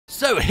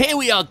So here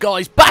we are,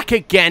 guys, back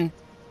again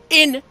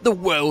in the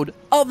world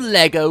of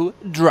LEGO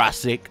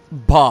Jurassic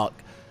Park.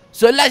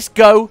 So let's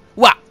go,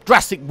 well,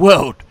 Jurassic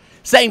World,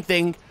 same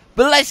thing,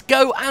 but let's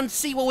go and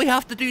see what we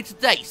have to do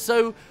today.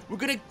 So we're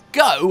going to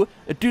go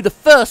and do the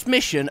first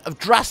mission of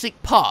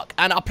Jurassic Park,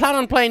 and I plan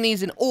on playing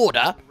these in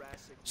order.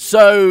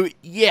 So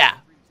yeah,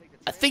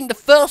 I think the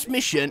first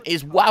mission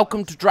is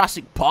Welcome to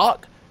Jurassic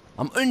Park.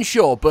 I'm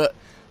unsure, but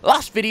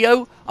last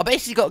video I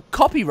basically got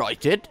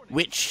copyrighted,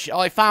 which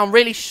I found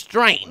really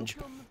strange.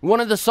 One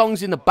of the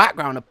songs in the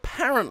background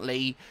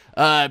apparently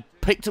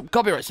picked up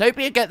copyright, so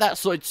hopefully I get that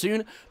sorted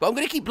soon. But I'm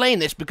going to keep playing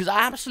this because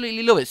I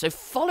absolutely love it. So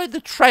follow the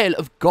trail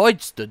of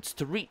guide studs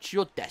to reach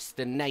your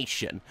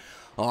destination.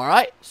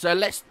 Alright, so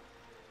let's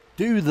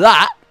do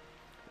that.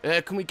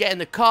 Can we get in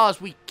the cars?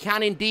 We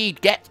can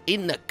indeed get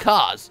in the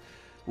cars.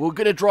 We're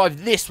going to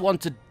drive this one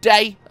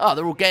today. Oh,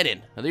 they're all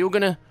getting. Are they all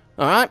going to...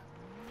 Alright.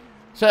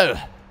 So,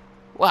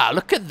 wow,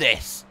 look at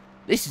this.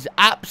 This is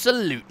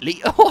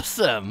absolutely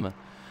awesome.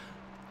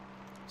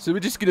 So we're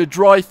just going to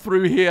drive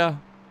through here.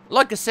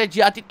 Like I said,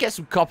 yeah, I did get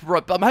some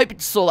copyright, but I'm hoping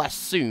to sort that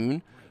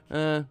soon.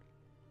 If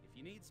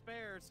you need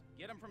spares,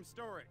 get them from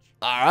storage.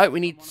 Alright, we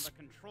need one of the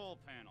control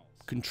panels.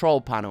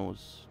 Control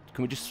panels.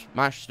 Can we just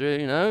smash through,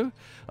 you know?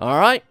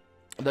 Alright.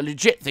 The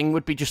legit thing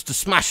would be just to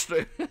smash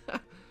through.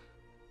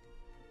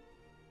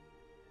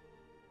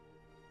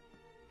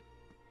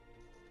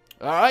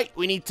 Alright,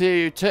 we need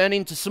to turn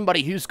into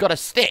somebody who's got a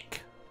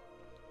stick.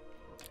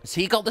 Has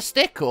he got the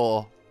stick,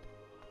 or...?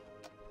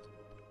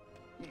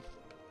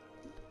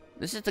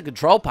 This is the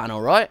control panel,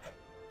 right?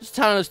 What's it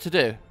telling us to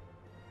do?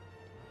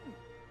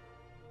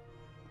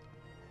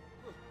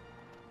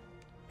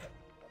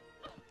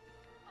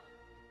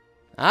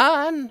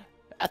 And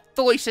I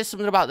thought he said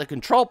something about the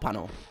control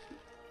panel.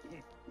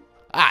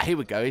 Ah, here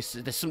we go.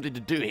 There's something to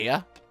do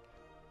here.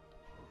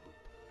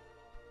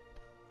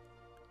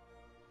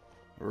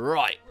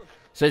 Right.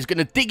 So he's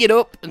going to dig it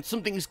up and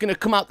something's going to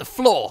come out the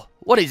floor.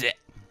 What is it?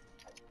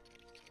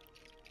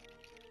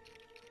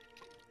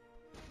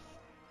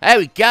 There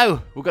we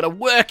go. We've got a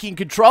working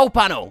control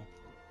panel.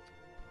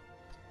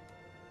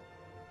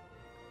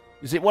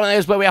 Is it one of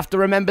those where we have to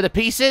remember the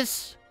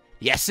pieces?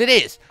 Yes, it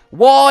is.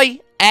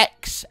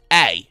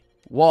 Y-X-A.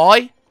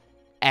 Y-X-A.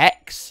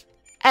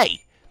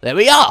 There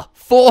we are.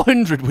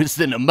 400 was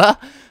the number.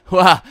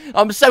 Wow.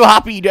 I'm so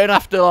happy you don't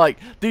have to, like,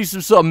 do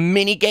some sort of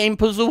mini-game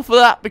puzzle for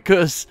that,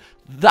 because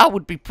that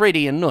would be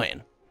pretty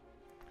annoying.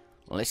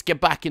 Well, let's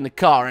get back in the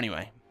car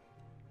anyway.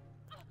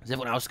 Is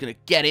everyone else going to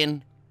get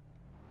in?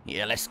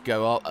 Yeah, let's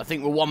go. I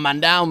think we're one man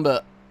down,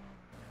 but...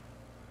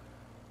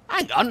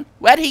 Hang on.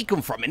 Where'd he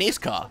come from in his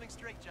car?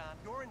 Straight, John.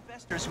 Your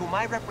investors, whom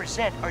I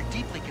represent, are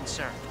deeply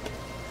concerned.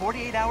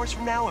 48 hours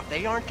from now, if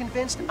they aren't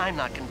convinced, I'm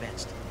not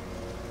convinced.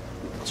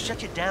 I'll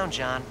shut you down,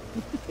 John.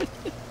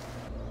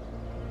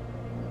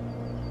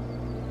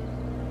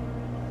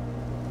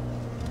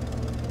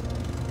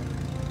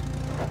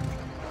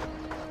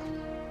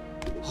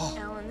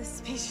 Alan, this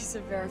species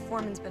of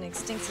variformin's been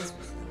extinct since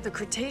the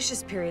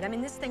Cretaceous period. I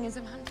mean, this thing is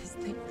about this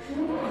thing.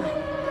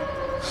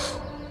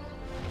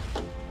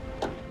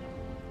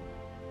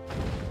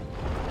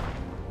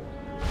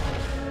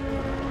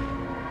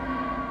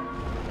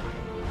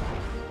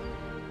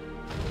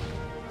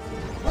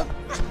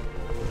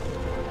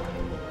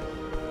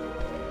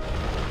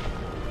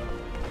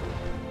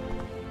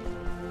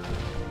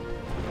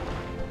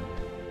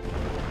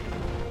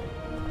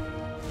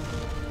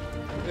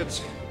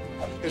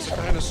 It's a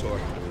dinosaur.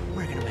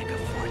 We're gonna make a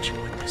fortune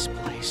with this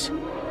place.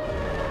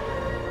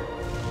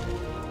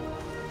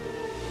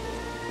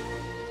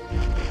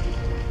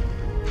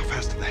 How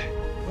fast are they?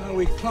 Well,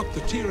 we clocked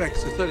the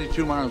T-Rex at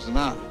 32 miles an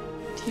hour.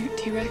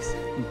 T-Rex?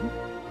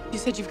 Mm-hmm. You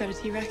said you've got a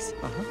T-Rex?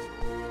 Uh-huh.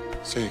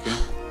 Say again.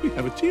 We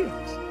have a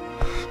T-Rex.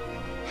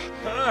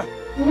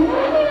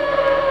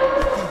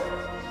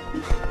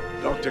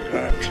 Dr.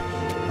 Grant,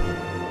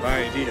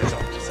 my dear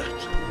Dr.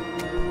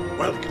 Zat,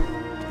 welcome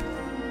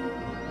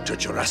to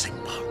Jurassic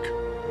Park.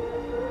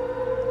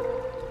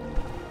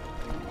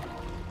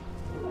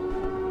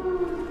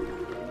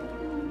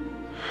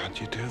 How'd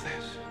you do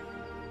this?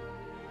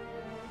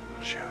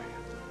 I'll show you.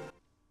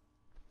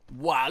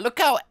 Wow, look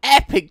how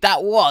epic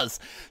that was.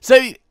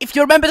 So, if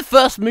you remember the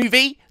first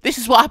movie, this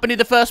is what happened in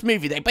the first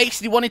movie. They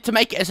basically wanted to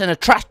make it as an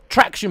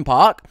attraction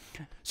park,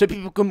 so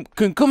people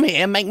can come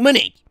here and make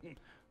money.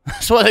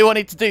 That's what they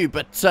wanted to do,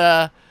 but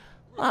that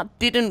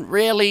didn't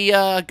really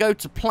go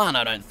to plan,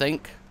 I don't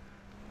think.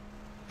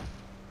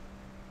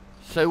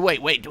 So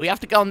wait, do we have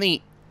to go on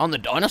the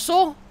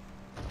dinosaur?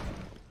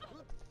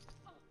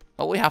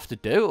 What we have to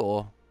do,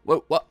 or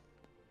what?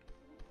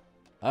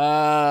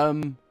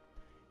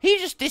 He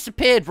just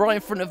disappeared right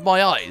in front of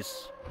my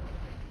eyes.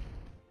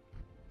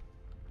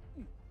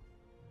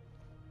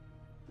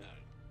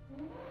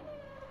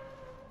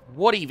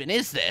 What even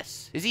is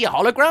this? Is he a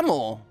hologram,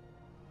 or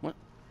what?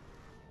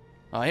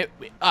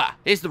 Oh,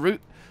 here's the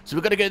route. So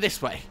we're gonna go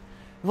this way.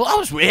 Well, that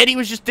was weird. He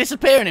was just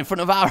disappearing in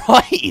front of our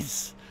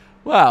eyes.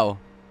 Wow.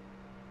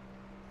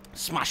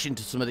 Smash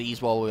into some of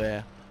these while we're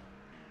here.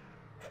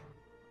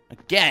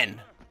 Again.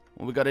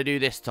 What we got to do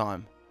this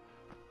time?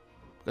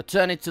 Got to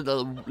turn into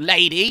the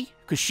lady,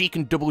 because she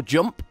can double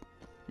jump.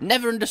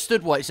 Never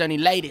understood why it's only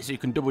ladies who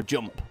can double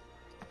jump.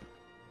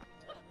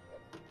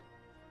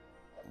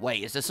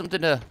 Wait, is there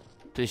something to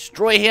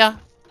destroy here?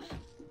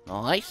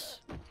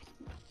 Nice.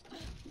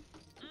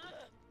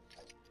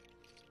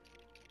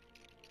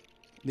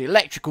 The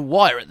electrical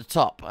wire at the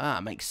top.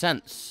 Ah, makes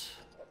sense.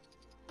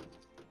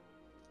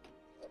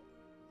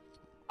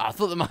 I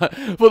thought there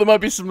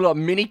might be some like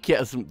mini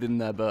kit or something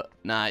there, but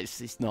nah,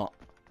 it's not.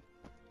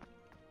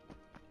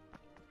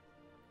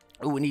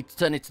 Oh, we need to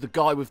turn into the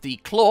guy with the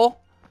claw,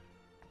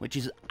 which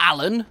is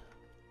Alan.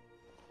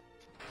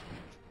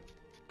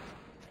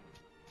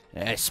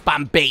 Yeah,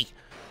 spam B.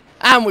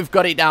 And we've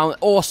got it down.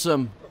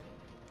 Awesome.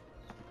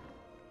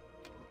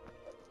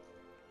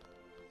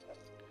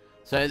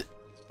 So,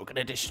 we're going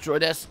to destroy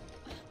this.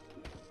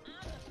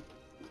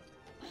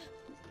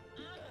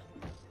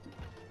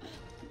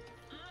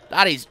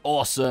 That is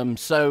awesome.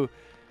 So,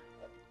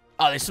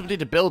 oh, there's something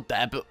to build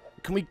there, but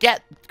can we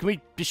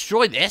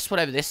destroy this,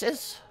 whatever this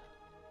is?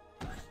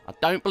 I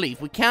don't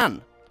believe we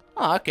can.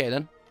 Oh, okay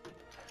then.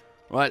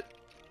 Right.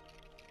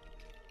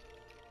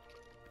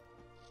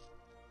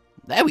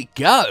 There we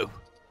go.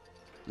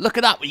 Look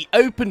at that. We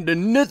opened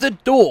another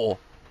door.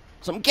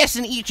 So I'm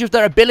guessing each of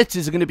their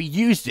abilities are going to be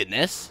used in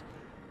this.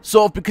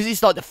 Sort of because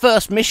it's like the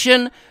first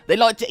mission. They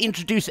like to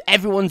introduce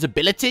everyone's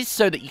abilities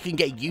so that you can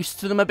get used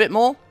to them a bit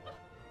more.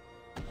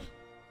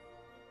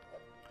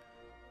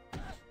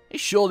 You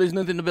sure there's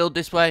nothing to build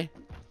this way?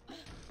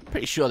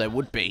 Pretty sure there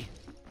would be.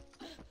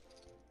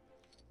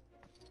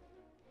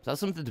 Is that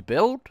something to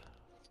build?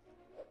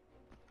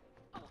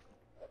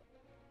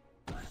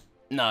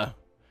 No.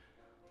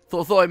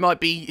 Thought it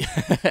might be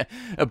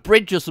a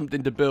bridge or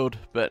something to build,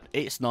 but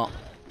it's not.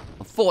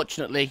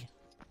 Unfortunately.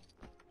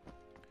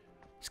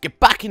 Let's get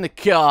back in the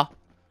car.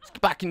 Let's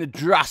get back in the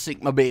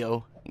Jurassic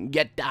Mobile and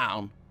get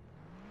down.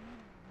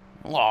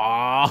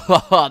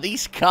 Oh,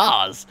 these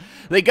cars.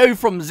 They go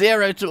from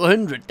 0 to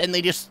 100, then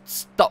they just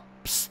stop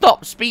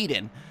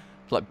speeding.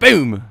 It's like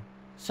boom.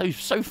 So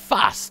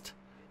fast.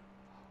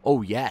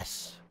 Oh,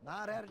 yes.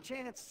 Not had a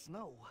chance,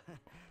 no.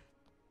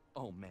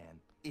 Oh, man.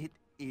 It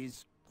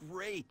is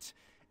great.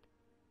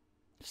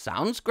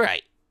 Sounds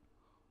great.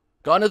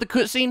 Got another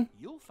cutscene?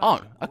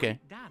 Oh, okay.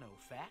 Dino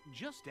fat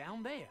just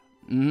down there.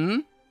 Mm-hmm.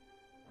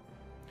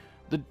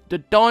 The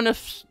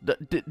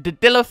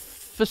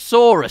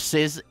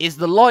Dilophosaurus is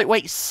the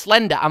lightweight,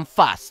 slender, and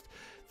fast.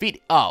 Do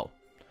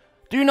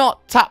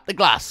not tap the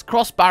glass,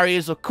 cross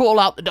barriers, or call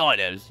out the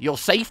dinos. Your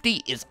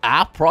safety is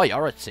our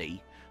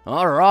priority.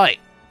 Alright.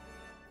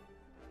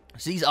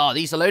 These are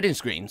loading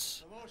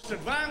screens. The most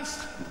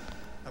advanced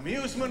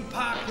amusement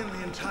park in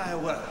the entire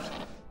world.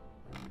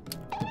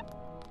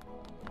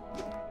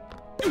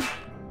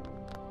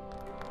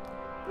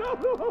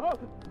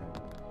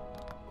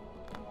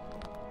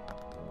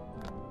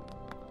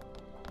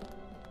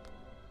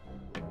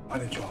 Why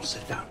don't you all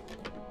sit down?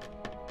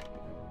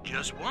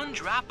 Just one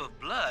drop of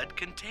blood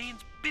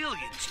contains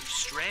billions of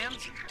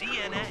strands of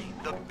DNA,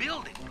 the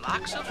building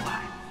blocks of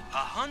life.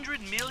 100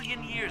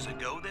 million years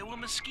ago, there were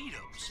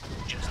mosquitoes,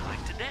 just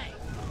like today.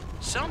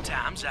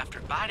 Sometimes, after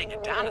biting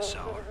a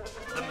dinosaur,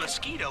 the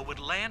mosquito would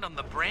land on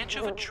the branch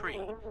of a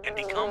tree and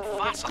become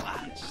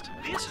fossilized.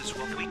 This is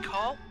what we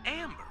call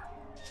amber.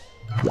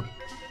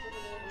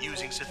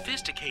 Using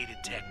sophisticated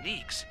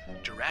techniques,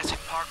 Jurassic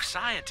Park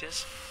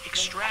scientists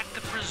extract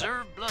the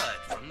preserved blood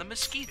from the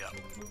mosquito.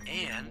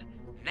 And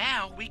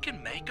now we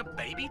can make a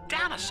baby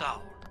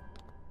dinosaur.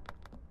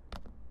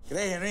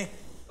 G'day, Henry.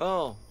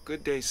 Oh,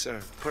 good day,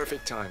 sir.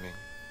 Perfect timing.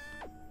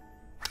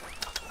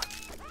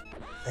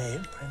 They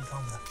imprint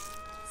on the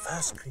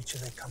first creature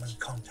they come in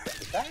contact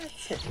with.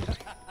 That's it.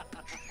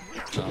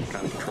 Some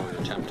kind of control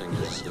you're attempting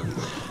is,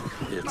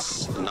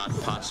 it's not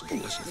possible.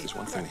 Listen, there's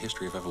one thing the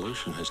history of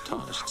evolution has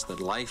taught us. It's that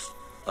life,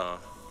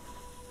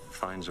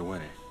 finds a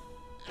way.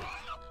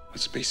 What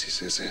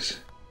species is this?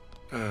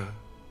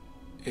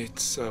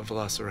 It's a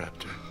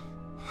velociraptor.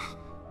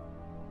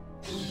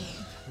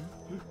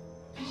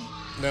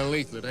 They're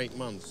lethal at 8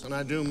 months, and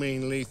I do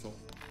mean lethal.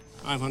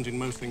 I've hunted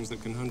most things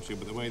that can hunt you,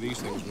 but the way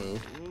these things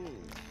move,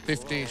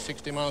 50,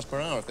 60 miles per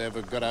hour if they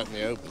ever got out in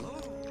the open.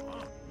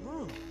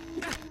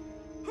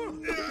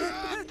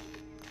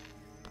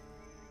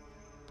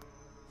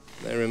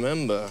 They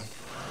remember.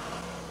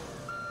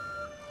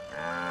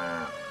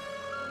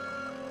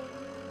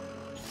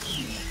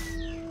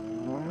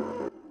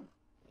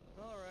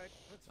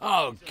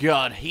 Oh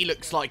god, he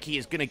looks like he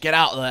is going to get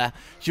out of there.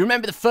 Do you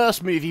remember the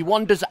first movie?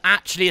 One does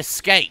actually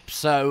escape,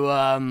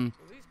 so,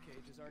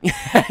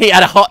 he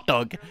had a hot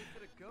dog.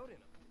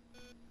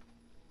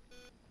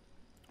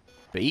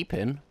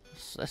 Beeping?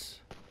 What's this?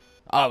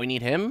 Oh, we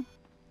need him?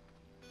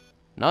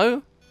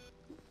 No?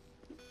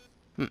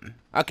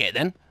 Okay,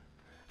 then.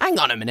 Hang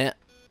on a minute.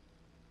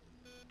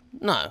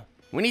 No.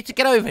 We need to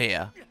get over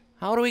here.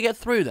 How do we get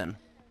through, then?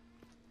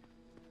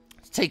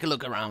 Let's take a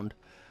look around.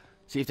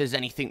 See if there's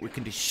anything we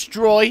can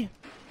destroy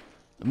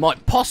that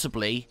might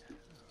possibly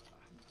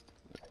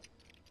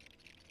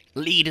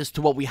lead us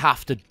to what we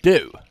have to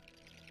do.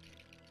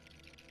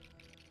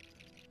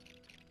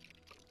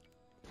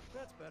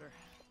 That's better.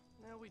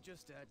 Now we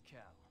just add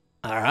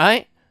cow.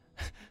 Alright.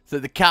 So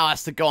the cow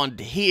has to go on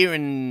here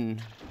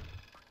and...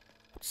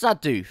 What's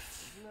that do?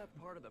 Isn't that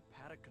part of the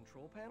paddock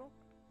control panel?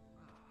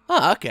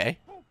 Oh, okay.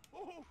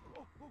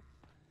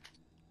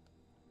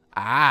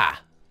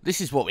 Ah,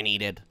 this is what we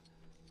needed.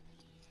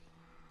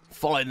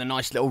 Follow the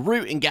nice little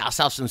route and get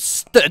ourselves some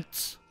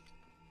studs.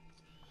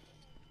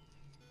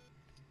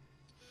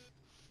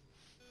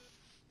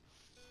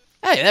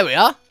 Hey, there we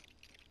are.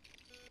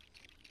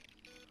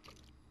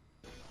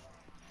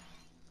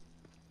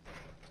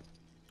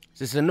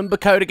 This is a number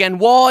code again.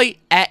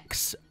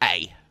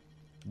 YXA.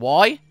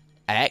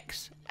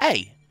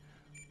 YXA.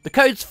 The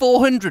code's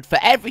 400 for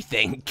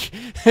everything.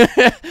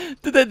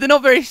 They're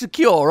not very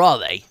secure, are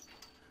they?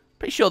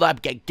 Pretty sure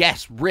that'd get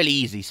guessed really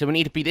easy. So we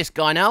need to be this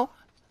guy now.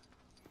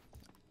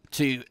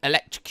 To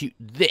electrocute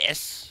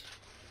this.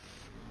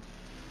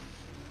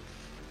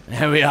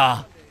 There we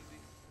are.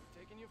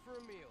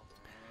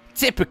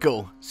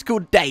 Typical. It's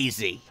called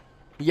Daisy.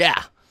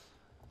 Yeah.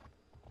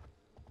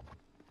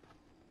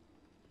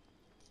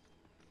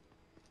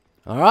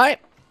 Alright.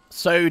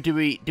 So do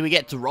we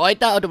get to ride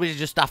that, or do we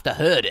just have to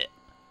herd it?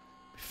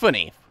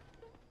 Funny.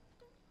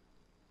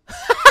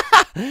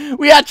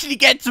 We actually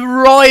get to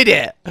ride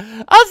it.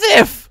 As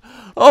if.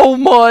 Oh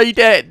my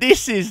day.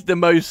 This is the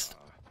most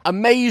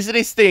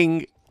amazingest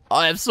thing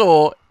I have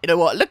saw. You know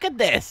what? Look at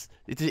this.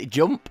 Does it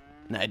jump?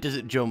 No, it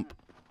doesn't jump.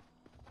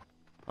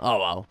 Oh,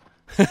 wow.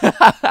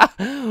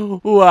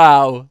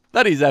 Wow.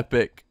 That is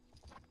epic.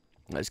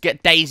 Let's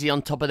get Daisy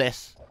on top of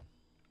this.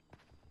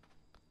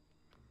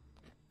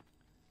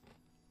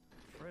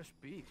 Fresh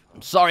beef.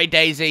 I'm sorry,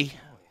 Daisy. Boy,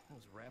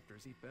 those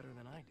raptors eat better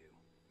than I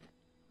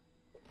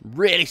do.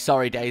 Really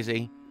sorry,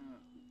 Daisy.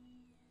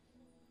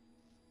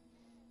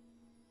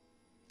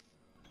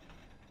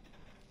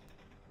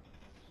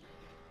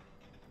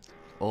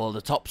 Oh,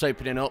 the top's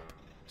opening up.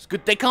 It's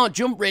good they can't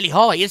jump really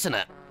high, isn't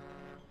it?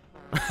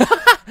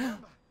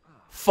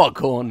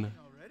 Foghorn.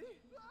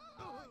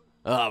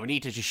 Oh, we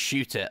need to just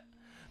shoot it.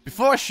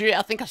 Before I shoot it,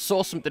 I think I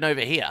saw something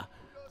over here.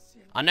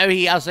 I know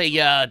he has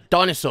a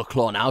dinosaur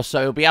claw now, so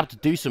he'll be able to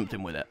do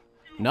something with it.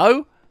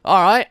 No?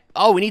 Alright.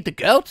 Oh, we need the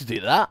girl to do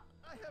that.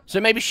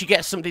 So maybe she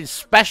gets something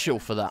special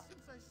for that.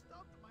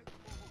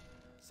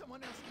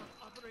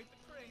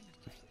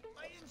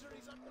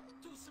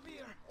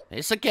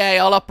 It's okay,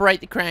 I'll operate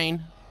the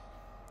crane.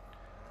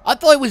 I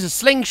thought it was a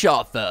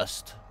slingshot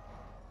first.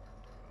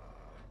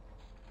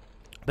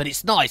 But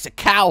it's not, it's a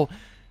cow.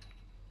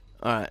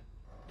 Alright.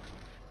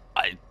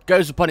 It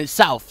goes upon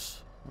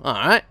itself.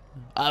 Alright.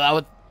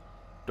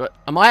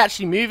 Am I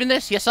actually moving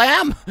this? Yes, I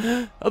am.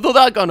 I thought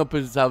that had gone up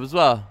itself as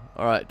well.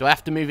 Alright, do I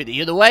have to move it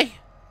the other way?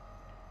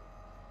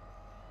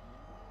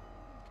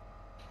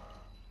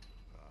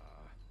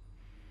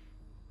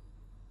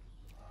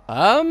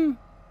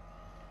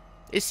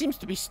 It seems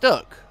to be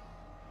stuck.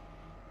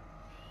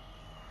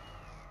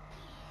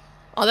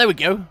 Oh, there we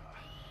go.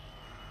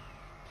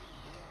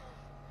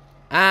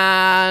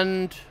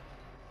 And...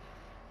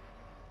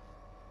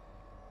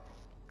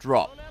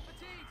 drop.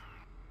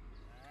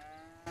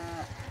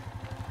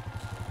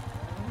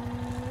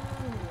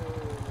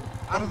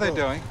 What are they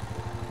doing?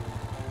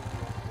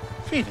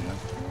 Feeding them.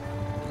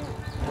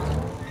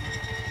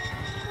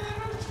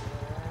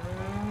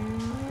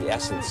 The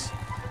essence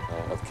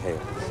of chaos.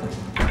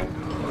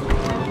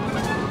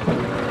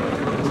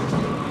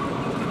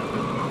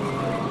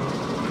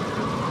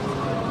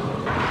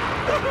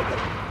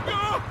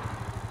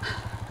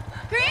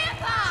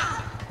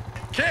 Grandpa!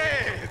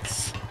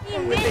 Kids! We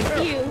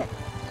miss you.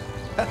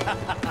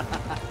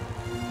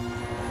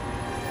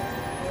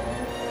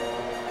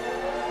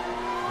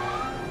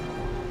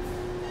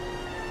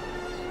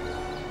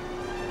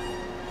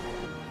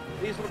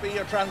 These will be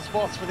your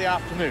transports for the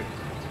afternoon.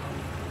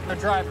 No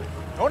driver.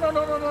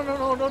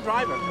 No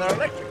driver. They're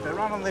electric. They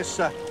run on this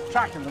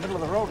track in the middle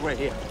of the roadway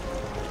here.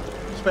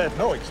 Spared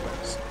no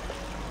expense.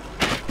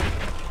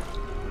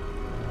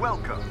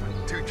 Welcome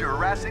to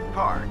Jurassic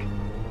Park.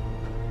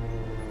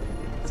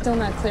 Still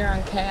not clear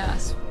on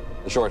chaos.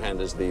 The shorthand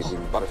is the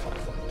butterfly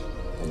effect.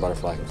 A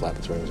butterfly can flap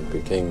its wings and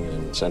be king.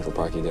 In Central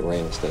Park, you get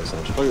rain instead of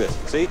sunshine. Look at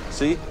this.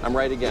 See? I'm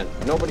right again.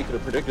 Nobody could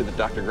have predicted that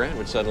Dr. Grant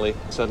would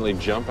suddenly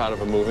jump out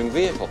of a moving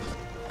vehicle.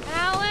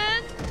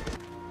 Alan?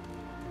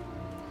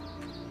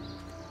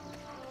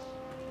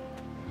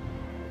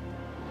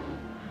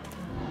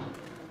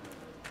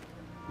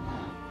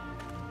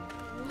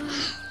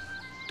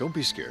 Don't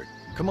be scared.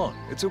 Come on,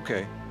 it's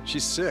okay.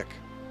 She's sick.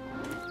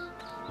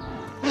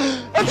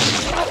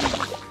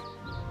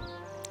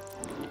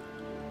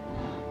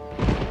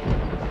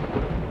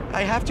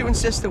 I have to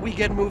insist that we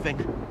get moving.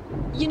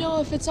 You know,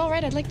 if it's all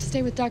right, I'd like to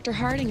stay with Dr.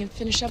 Harding and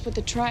finish up with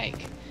the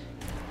trike.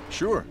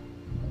 Sure.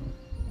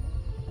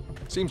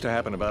 Seems to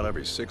happen about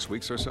every 6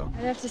 weeks or so.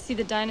 I'd have to see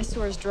the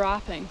dinosaurs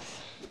dropping.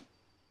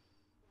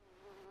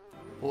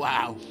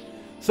 Wow.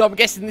 So I'm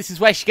guessing this is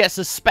where she gets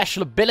a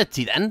special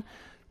ability then?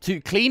 To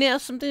clean it or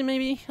something,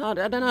 maybe? I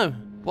don't know.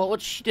 What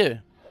would she do?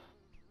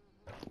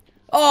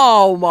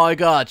 Oh my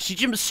god, she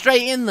jumped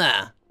straight in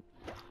there.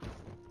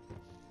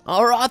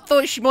 Alright, I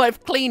thought she might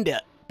have cleaned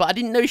it. but I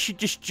didn't know she'd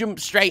just jump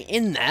straight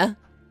in there.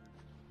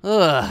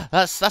 Ugh,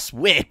 that's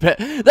weird, but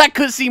that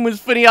cutscene was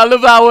funny. I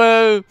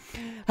love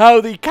how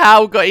the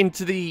cow got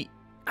into the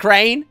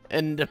crane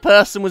and the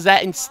person was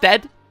there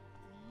instead.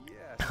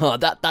 Oh,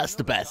 that's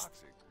the best.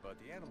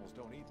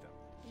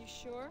 You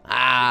sure?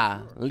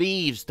 Ah,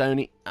 leaves don't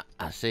eat.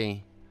 I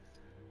see.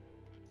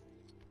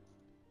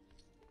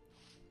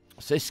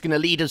 So it's going to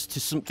lead us to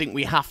something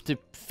we have to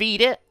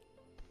feed it.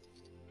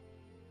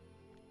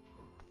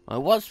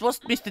 What's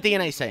Mr.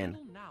 DNA saying?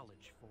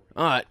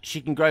 Alright,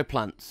 she can grow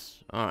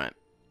plants. Alright.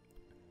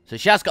 So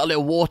she has got a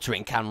little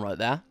watering can right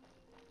there.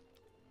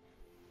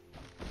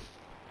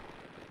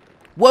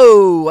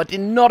 Whoa, I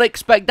did not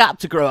expect that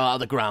to grow out of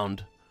the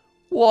ground.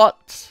 What?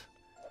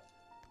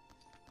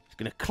 It's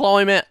going to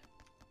climb it.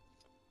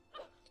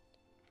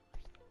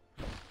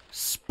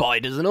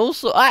 Spiders and all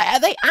sorts. Are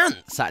they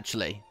ants,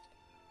 actually?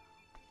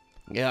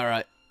 Yeah,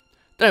 alright.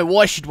 Don't know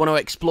why she'd want to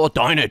explore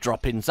dino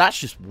droppings. That's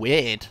just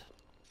weird.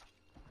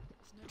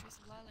 There's no trace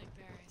of lilac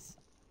berries.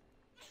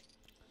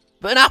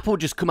 But an apple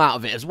just come out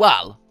of it as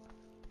well.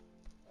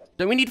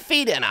 Don't we need to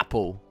feed it an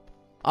apple?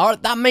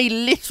 Alright, that made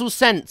little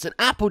sense. An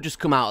apple just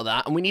come out of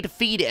that, and we need to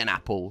feed it an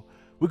apple.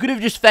 We could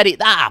have just fed it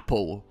that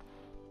apple.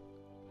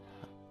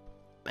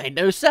 Made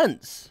no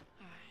sense.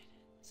 Alright,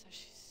 so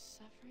she's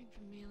suffering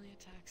from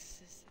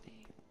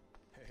meliotoxicity.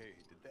 Hey,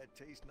 did that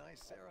taste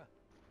nice, Sarah?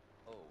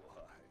 Oh,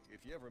 if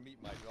you ever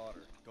meet my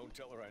daughter, don't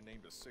tell her I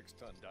named a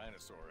 6-ton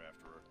dinosaur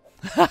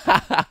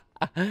after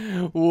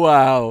her.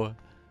 Wow.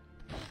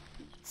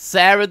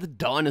 Sarah the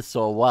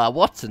dinosaur. Wow,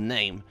 what's her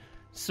name?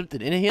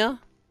 Something in here?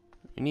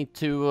 We need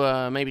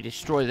to maybe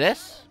destroy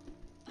this?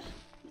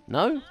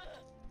 No?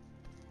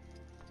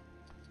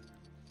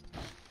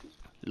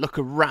 Look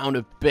around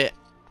a bit.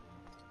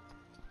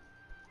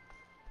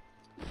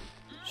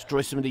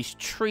 Destroy some of these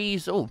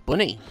trees. Oh,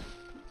 bunny.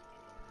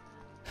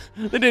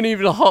 They didn't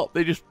even hop.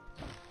 They just...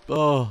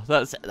 Oh,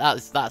 that's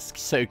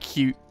so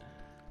cute.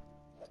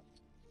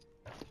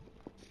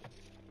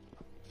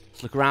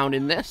 Let's look around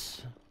in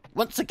this.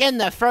 Once again,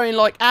 they're throwing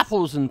like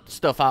apples and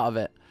stuff out of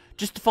it.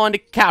 Just to find a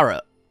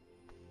carrot.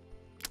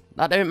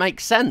 That don't make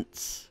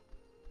sense.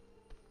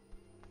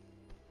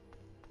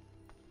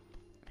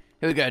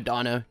 Here we go,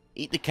 Dino.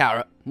 Eat the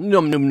carrot.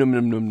 Num num num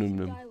num num num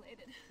num.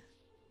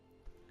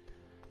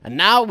 And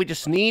now we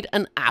just need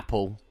an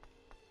apple.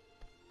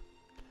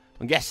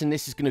 I'm guessing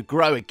this is going to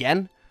grow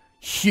again.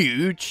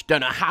 Huge.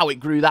 Don't know how it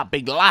grew that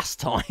big last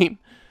time.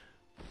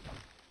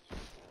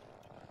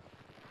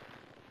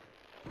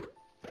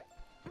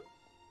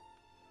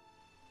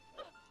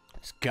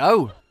 Let's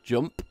go.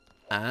 Jump.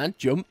 And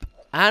jump.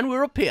 And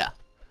we're up here.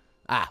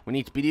 Ah, we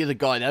need to be the other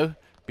guy, though.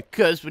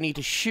 Because we need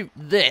to shoot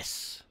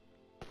this.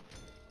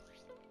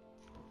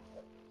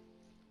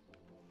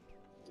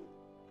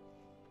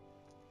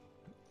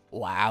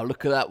 Wow,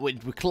 look at that. We're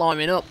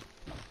climbing up.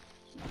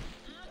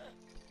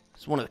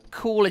 It's one of the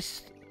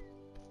coolest...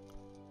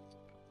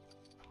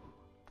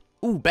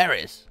 Ooh,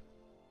 berries.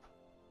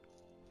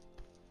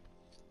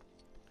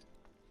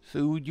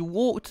 So you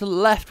walk to the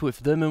left with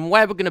them, and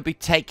where we're going to be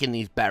taking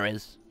these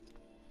berries?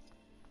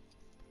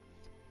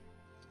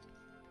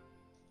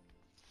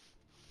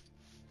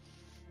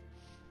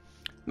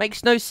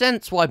 Makes no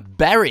sense why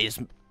berries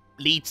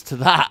leads to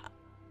that.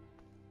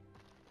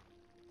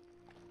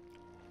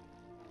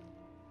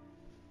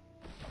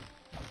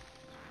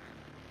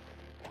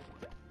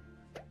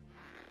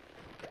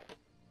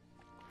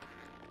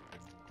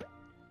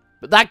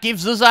 But that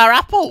gives us our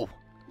apple.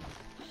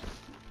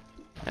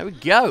 There we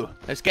go.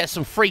 Let's get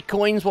some free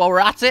coins while we're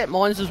at it.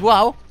 Mine's as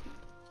well.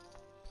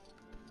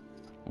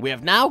 We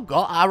have now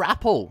got our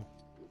apple.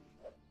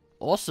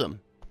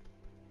 Awesome.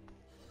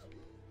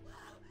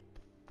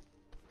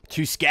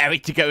 Too scary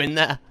to go in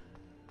there.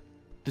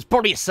 There's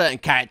probably a certain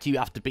character you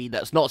have to be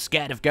that's not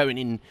scared of going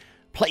in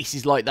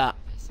places like that.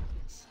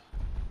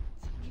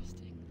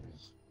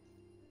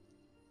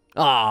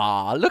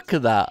 Ah, look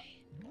at that.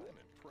 I'm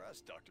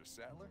impressed, Dr.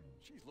 Sattler.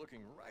 She's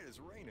looking right as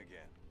rain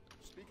again.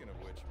 Speaking of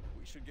which,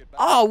 we should get back.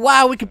 Oh,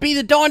 wow, we could be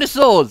the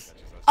dinosaurs.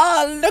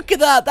 Oh, look at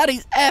that. That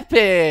is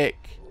epic.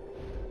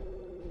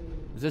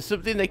 Is there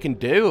something they can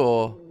do,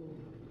 or...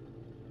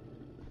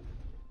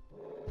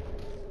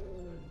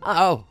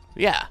 Oh,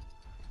 yeah.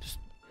 Just...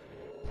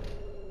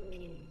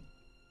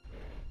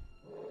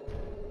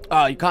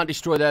 Oh, you can't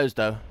destroy those,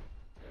 though.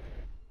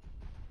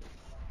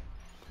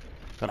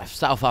 Got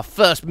ourselves our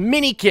first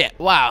mini kit.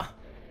 Wow.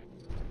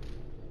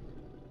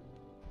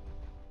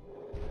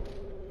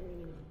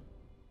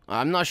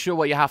 I'm not sure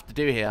what you have to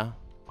do here.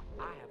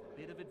 I have a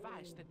bit of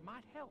advice that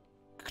might help.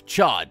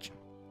 Charge.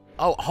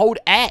 Oh, hold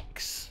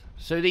X.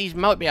 So these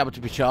might be able to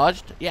be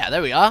charged. Yeah,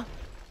 there we are.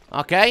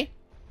 Okay.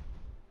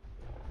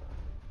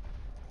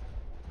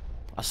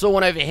 I saw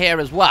one over here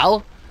as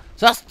well.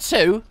 So that's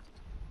 2.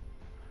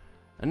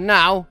 And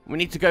now we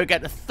need to go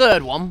get the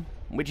 3rd one,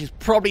 which is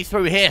probably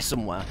through here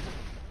somewhere.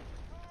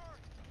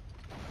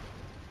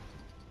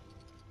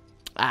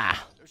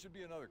 Ah. There should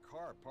be another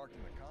car parked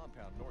in the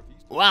compound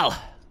northeast. Well,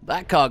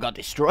 that car got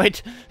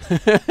destroyed. Not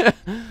far to the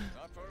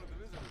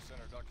visitor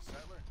center, Dr.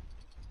 Sattler.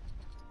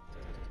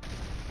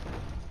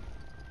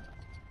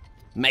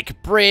 Make a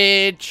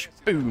bridge.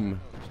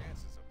 Boom.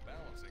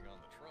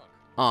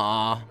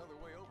 Ah.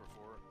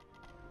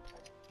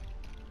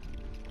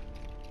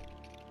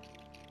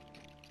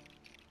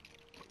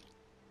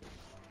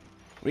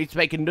 We need to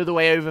make another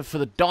way over for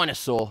the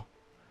dinosaur.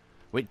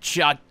 Which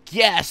I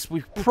guess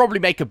we probably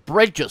make a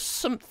bridge or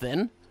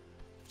something.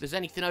 If there's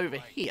anything over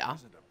here.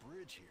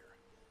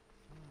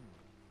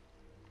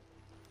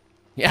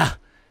 Yeah.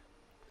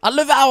 I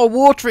love how a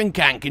watering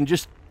can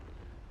just...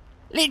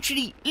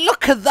 Literally,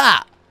 look at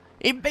that.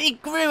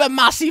 It grew a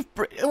massive...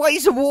 What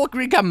is a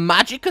watering can?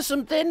 Magic or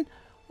something?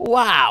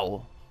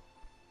 Wow.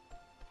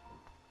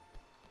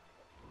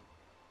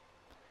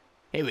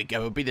 Here we go.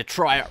 It'll be the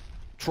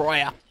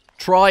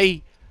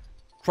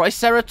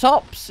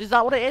Triceratops. Is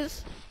that what it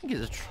is? I think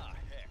it's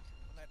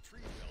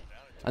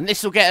and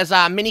this will get us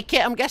our mini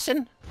kit, I'm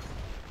guessing.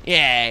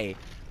 Yay.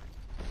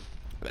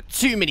 We've got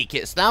 2 mini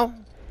kits now.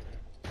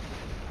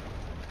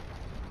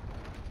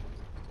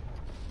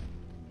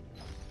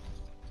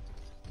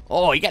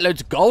 Oh, you get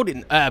loads of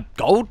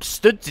gold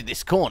studs in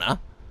this corner.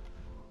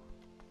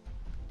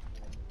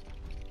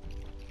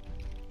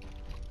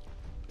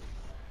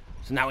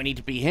 So now we need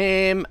to be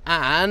him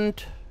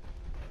and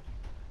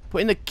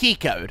put in the key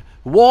code.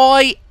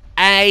 Y-A-X.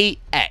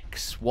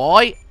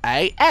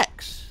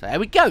 Y-A-X. There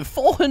we go.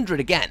 400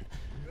 again.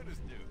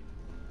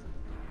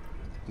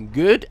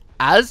 Good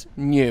as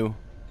new.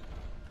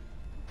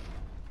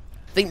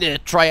 I think the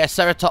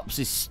Triceratops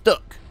is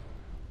stuck.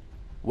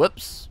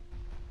 Whoops.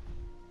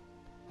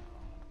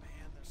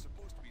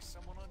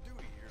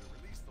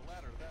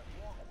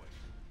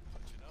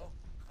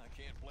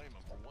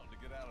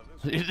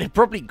 They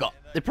probably got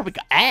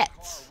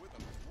ants.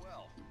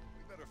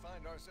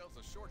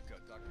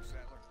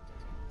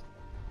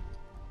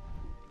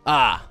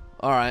 Ah,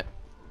 alright.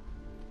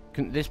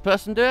 Can this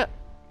person do it?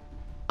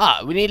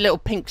 Ah, we need a little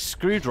pink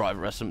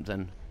screwdriver or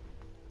something.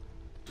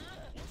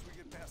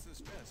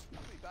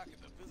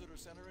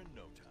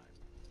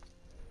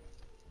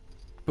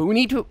 But we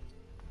need to...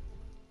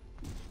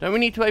 Don't we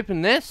need to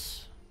open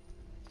this?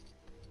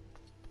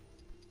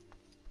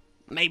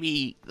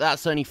 Maybe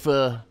that's only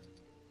for...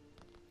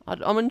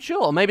 I'm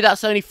unsure. Maybe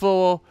that's only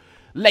for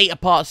later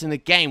parts in the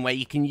game where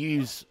you can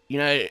use, you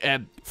know,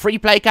 free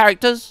play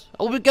characters.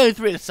 Oh, we're going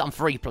through this on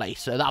free play,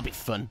 so that'll be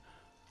fun.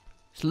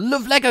 Just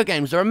love LEGO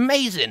games. They're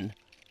amazing.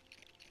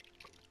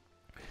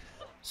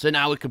 So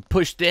now we can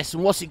push this,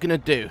 and what's it going to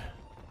do?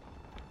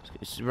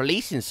 It's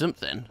releasing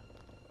something.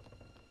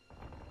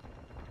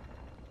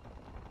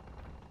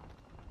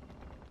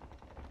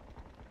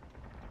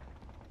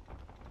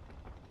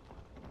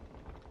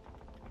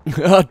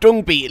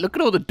 Dung beetle. Look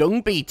at all the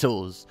dung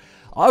beetles.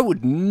 I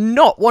would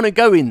not want to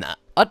go in that.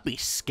 I'd be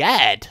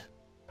scared.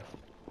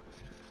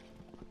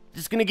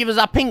 It's going to give us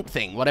our pink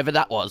thing, whatever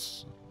that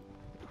was.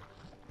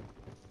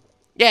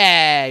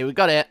 Yay, we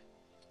got it.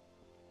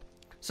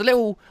 It's a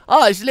little...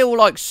 Oh, it's a little,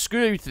 like,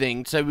 screw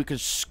thing, so we can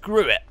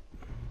screw it.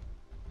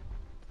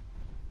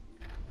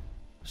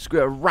 Screw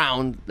it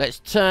around. Let's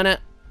turn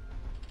it.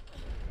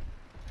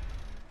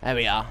 There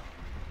we are.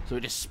 So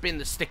we just spin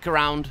the stick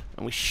around,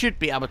 and we should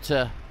be able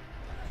to...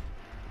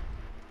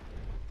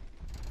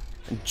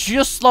 And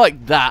just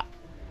like that,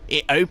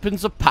 it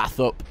opens a path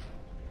up.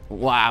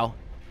 Wow.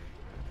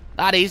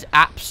 That is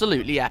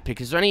absolutely epic.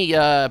 Is there any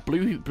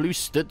blue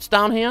studs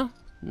down here?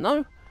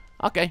 No?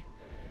 Okay.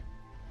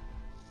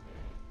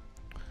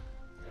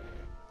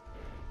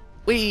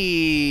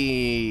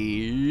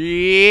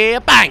 Yeah,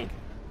 bang!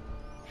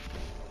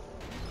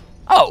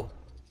 Oh!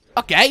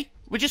 Okay.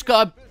 We just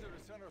got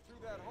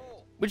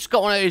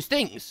one of those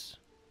things.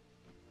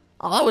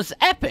 Oh, that was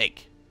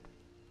epic.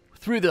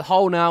 Through the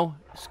hole now.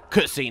 It's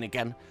cutscene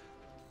again.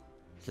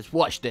 Let's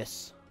watch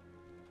this.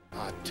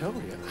 I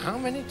told you how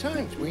many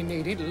times we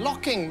needed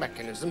locking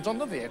mechanisms on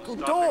the vehicle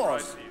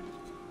doors.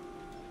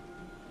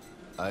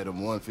 Item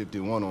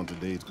 151 on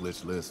today's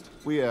glitch list.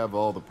 We have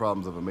all the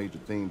problems of a major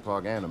theme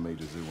park and a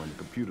major zoo when the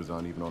computers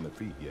aren't even on their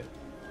feet yet.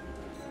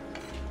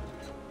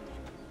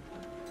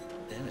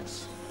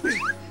 Dennis,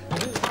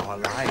 our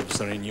lives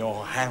are in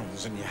your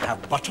hands and you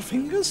have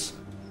butterfingers?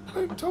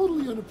 I'm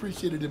totally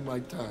unappreciated in my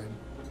time.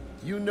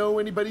 You know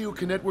anybody who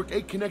can network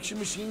 8 connection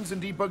machines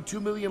and debug 2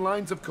 million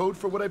lines of code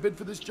for what I bid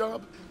for this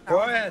job?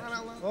 Quiet,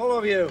 all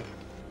of you.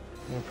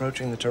 We're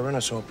approaching the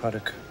Tyrannosaur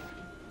paddock.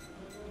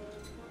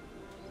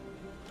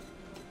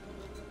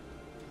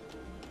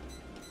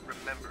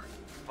 Remember,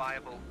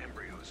 viable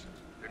embryos.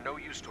 They're no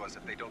use to us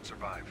if they don't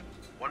survive.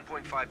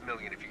 1.5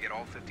 million if you get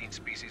all 15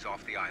 species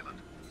off the island.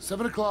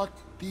 7 o'clock,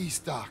 the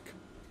stock.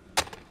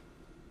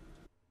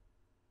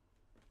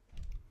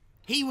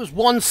 He was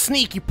one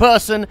sneaky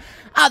person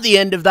at the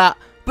end of that.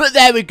 But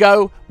there we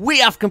go. We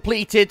have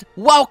completed.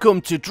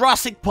 Welcome to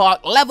Jurassic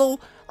Park level.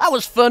 That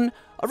was fun.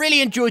 I really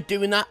enjoyed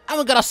doing that. And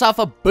we got ourselves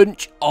a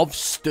bunch of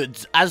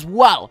studs as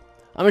well.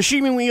 I'm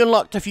assuming we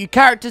unlocked a few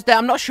characters there.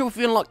 I'm not sure if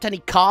we unlocked any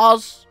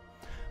cars.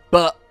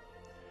 But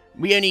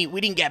we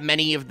didn't get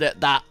many of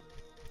that.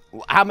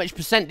 How much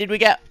percent did we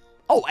get?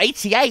 Oh,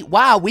 88.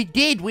 Wow, we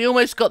did. We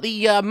almost got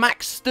the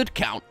max stud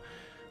count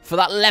for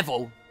that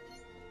level.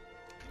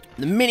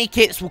 The mini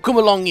kits will come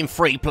along in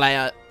free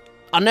player.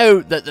 I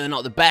know that they're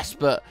not the best,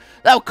 but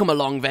they'll come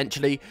along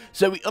eventually.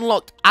 So we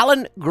unlocked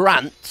Alan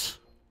Grant.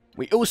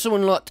 We also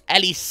unlocked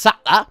Ellie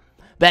Sattler.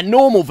 Their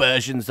normal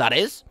versions, that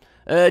is.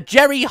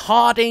 Jerry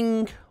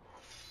Harding.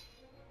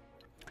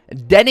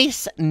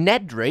 Dennis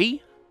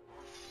Nedry.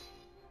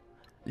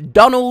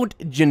 Donald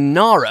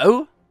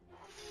Gennaro.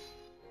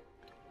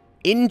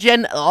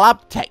 InGen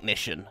Lab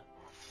Technician.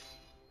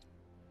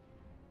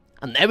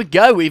 And there we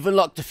go. We've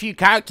unlocked a few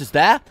characters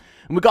there.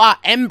 And we got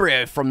our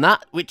embryo from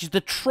that, which is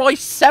the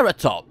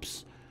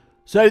Triceratops.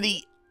 So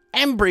the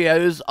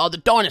embryos are the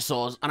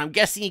dinosaurs, and I'm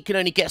guessing you can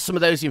only get some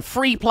of those in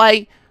free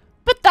play.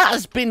 But that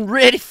has been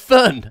really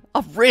fun.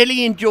 I've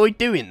really enjoyed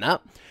doing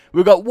that.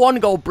 We've got 1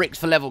 gold bricks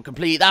for level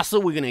complete. That's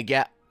all we're going to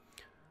get.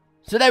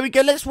 So there we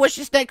go. Let's watch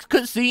this next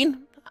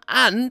cutscene.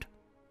 And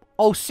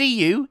I'll see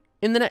you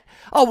in the next...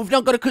 Oh, we've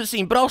not got a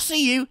cutscene, but I'll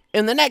see you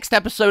in the next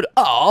episode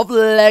of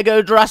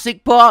LEGO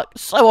Jurassic Park.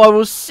 So I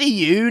will see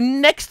you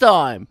next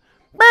time.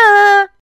 Bye!